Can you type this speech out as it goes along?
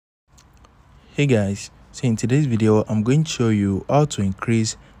Hey guys, so in today's video I'm going to show you how to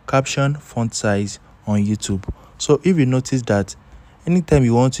increase caption font size on YouTube. So if you notice that anytime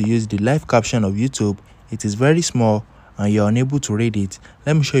you want to use the live caption of YouTube, it is very small and you're unable to read it,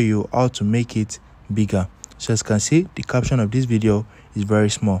 let me show you how to make it bigger. So as you can see, the caption of this video is very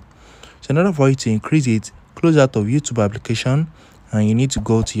small. So in order for you to increase it, close out of YouTube application and you need to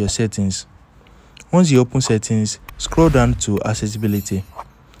go to your settings. Once you open settings, scroll down to accessibility.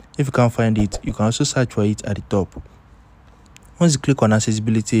 If you can't find it, you can also search for it at the top. Once you click on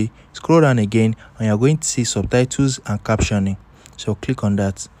accessibility, scroll down again and you're going to see subtitles and captioning. So click on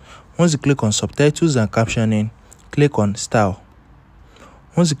that. Once you click on subtitles and captioning, click on style.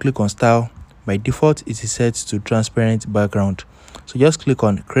 Once you click on style, by default it is set to transparent background. So just click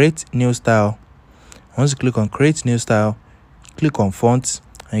on create new style. Once you click on create new style, click on fonts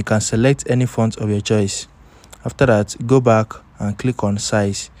and you can select any font of your choice. After that, go back and click on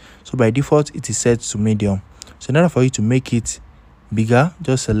size. So by default it is set to medium. So in order for you to make it bigger,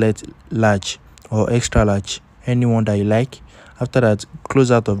 just select large or extra large, anyone that you like. After that,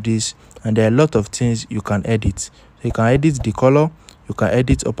 close out of this and there are a lot of things you can edit. So you can edit the color, you can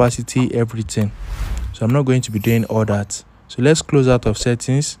edit opacity, everything. So I'm not going to be doing all that. So let's close out of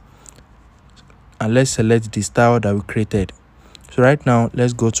settings and let's select the style that we created. So right now,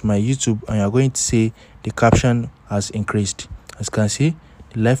 let's go to my YouTube and you're going to see the caption has increased. As you can see,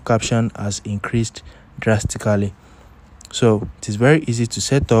 the live caption has increased drastically. So it is very easy to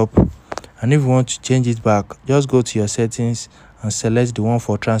set up, and if you want to change it back, just go to your settings and select the one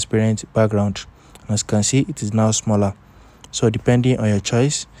for transparent background. And as you can see, it is now smaller. So depending on your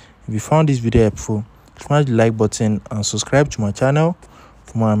choice, if you found this video helpful, smash the like button and subscribe to my channel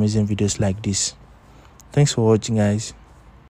for more amazing videos like this. Thanks for watching, guys.